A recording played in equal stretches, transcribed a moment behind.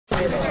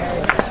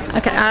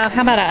Okay,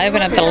 how about I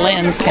open up the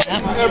lens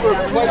cap?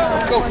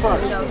 Go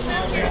first.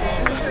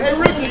 Hey,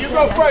 Ricky, you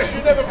go first.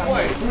 You never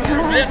played.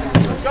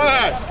 Go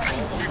ahead.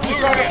 You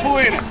got to pull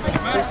in.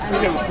 You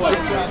never played.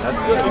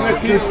 We'll be a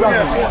team.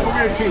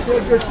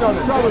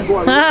 Southern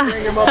boy.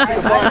 Bring him up to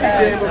the Bocce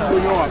game of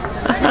New York.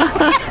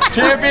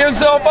 Champion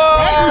so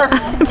far!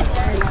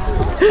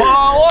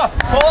 Paula!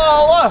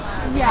 Paula!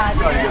 Yeah.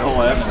 Try to get a hold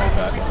of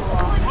that back.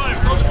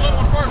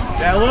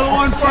 That little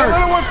one first. That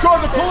little one's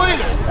called the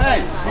Politas. Hey,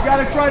 you got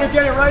to try to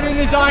get it right in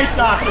his eye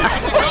socket.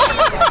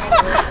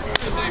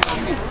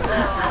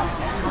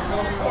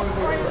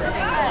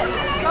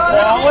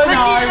 Paula and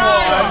I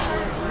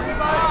won.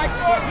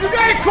 You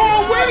got to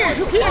call winners.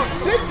 You can't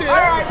sit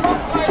there.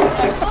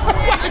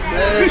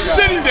 He's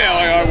sitting there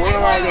like, what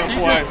am I going to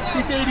play?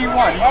 He's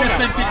 81. He just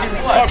thinks he can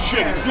play. Oh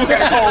shit, he's still got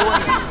to call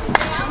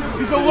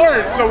winners. He's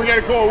alert, so we got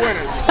to call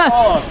winners.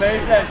 Oh, pay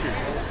attention.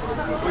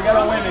 We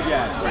got to win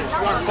again.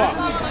 Fuck.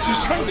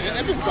 She's trying to,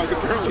 Evan's like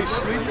apparently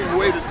sleeping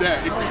away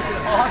today.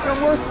 Well, how come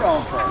we're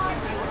throwing first?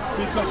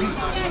 Because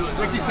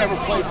Ricky's never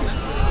played this.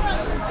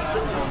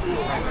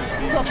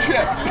 Tough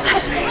shit.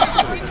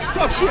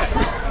 Tough shit.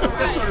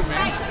 That's what it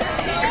means.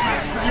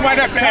 You might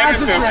have to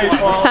edit this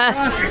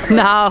one.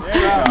 No,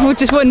 it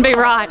just wouldn't be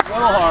right. A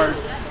little hard.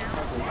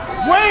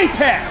 Way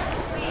past.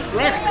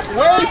 Rick,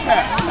 way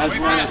past. That's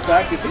one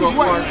effect. It's going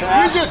for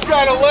You just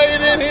got to lay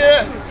it in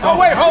here. Oh,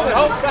 wait, hold it,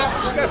 stop.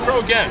 She's got to throw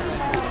again.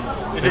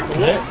 It hit the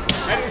wall.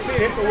 I didn't see it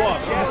hit the wall.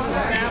 She has to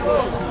snap the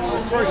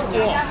first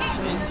ball.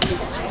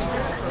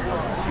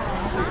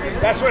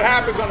 That's what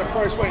happens on the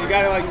first one. You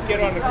got to like get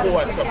on the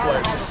court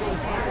someplace.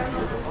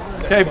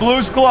 Okay,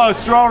 blue's close.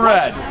 Throw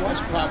red.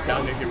 Let's pop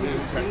down and get rid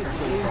of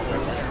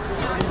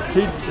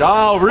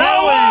Oh,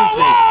 real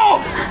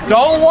easy.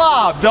 Don't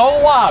lob.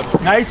 Don't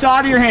lob. Nice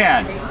out of your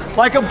hand.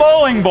 Like a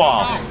bowling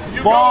ball.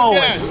 You Bowling.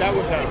 go again. That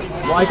was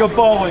out. Like a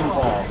bowling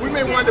ball. We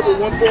may wind up with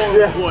one ball on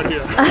the board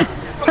here.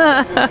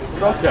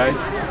 Okay.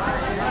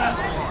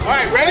 All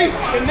right, ready?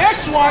 The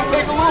next one,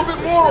 take a little bit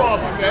more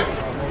off of it.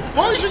 As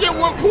long as you get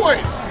 1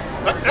 point.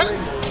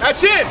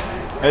 That's it.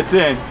 It's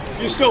in.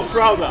 You still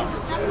throw though.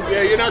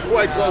 Yeah, you're not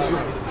quite close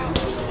enough.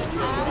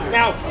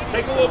 Now,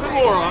 take a little bit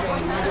more off.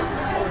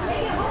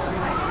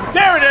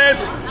 There it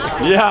is.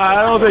 Yeah,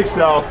 I don't think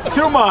so.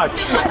 Too much.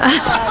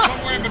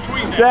 Somewhere in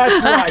between there.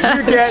 That's right.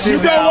 You're getting You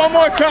it go now. one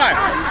more time.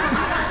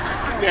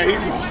 Yeah,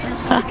 he's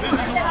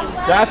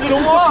That's the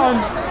one.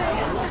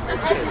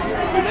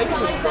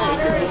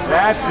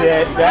 That's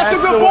it. That's a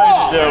good the way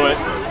ball. to do it.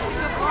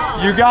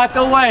 You got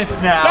the length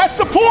now. That's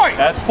the point.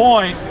 That's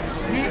point.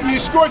 You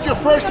scored your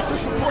first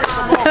official point of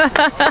the moment.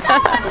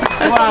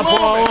 Come on,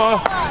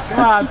 Paula.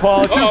 Come on,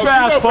 Paula. Too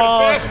fast,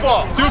 Paula.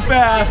 Fastball. Too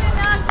fast.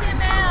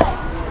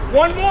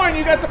 One more and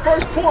you got the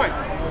first point.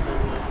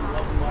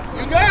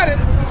 You got it.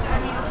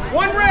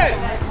 One red.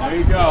 There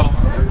you go.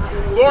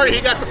 Lori,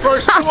 he got the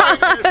first point.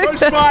 The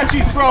first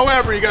bocce throw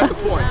ever, he got the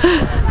point.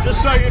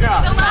 Just so you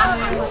know.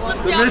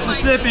 The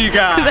Mississippi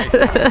guy.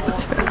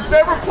 He's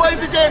never played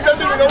the game,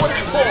 doesn't even know what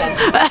it's called.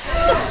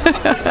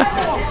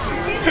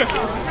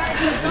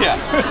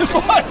 Yeah. It's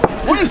like,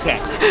 what is that?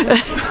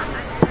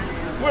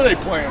 What are they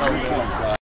playing over there?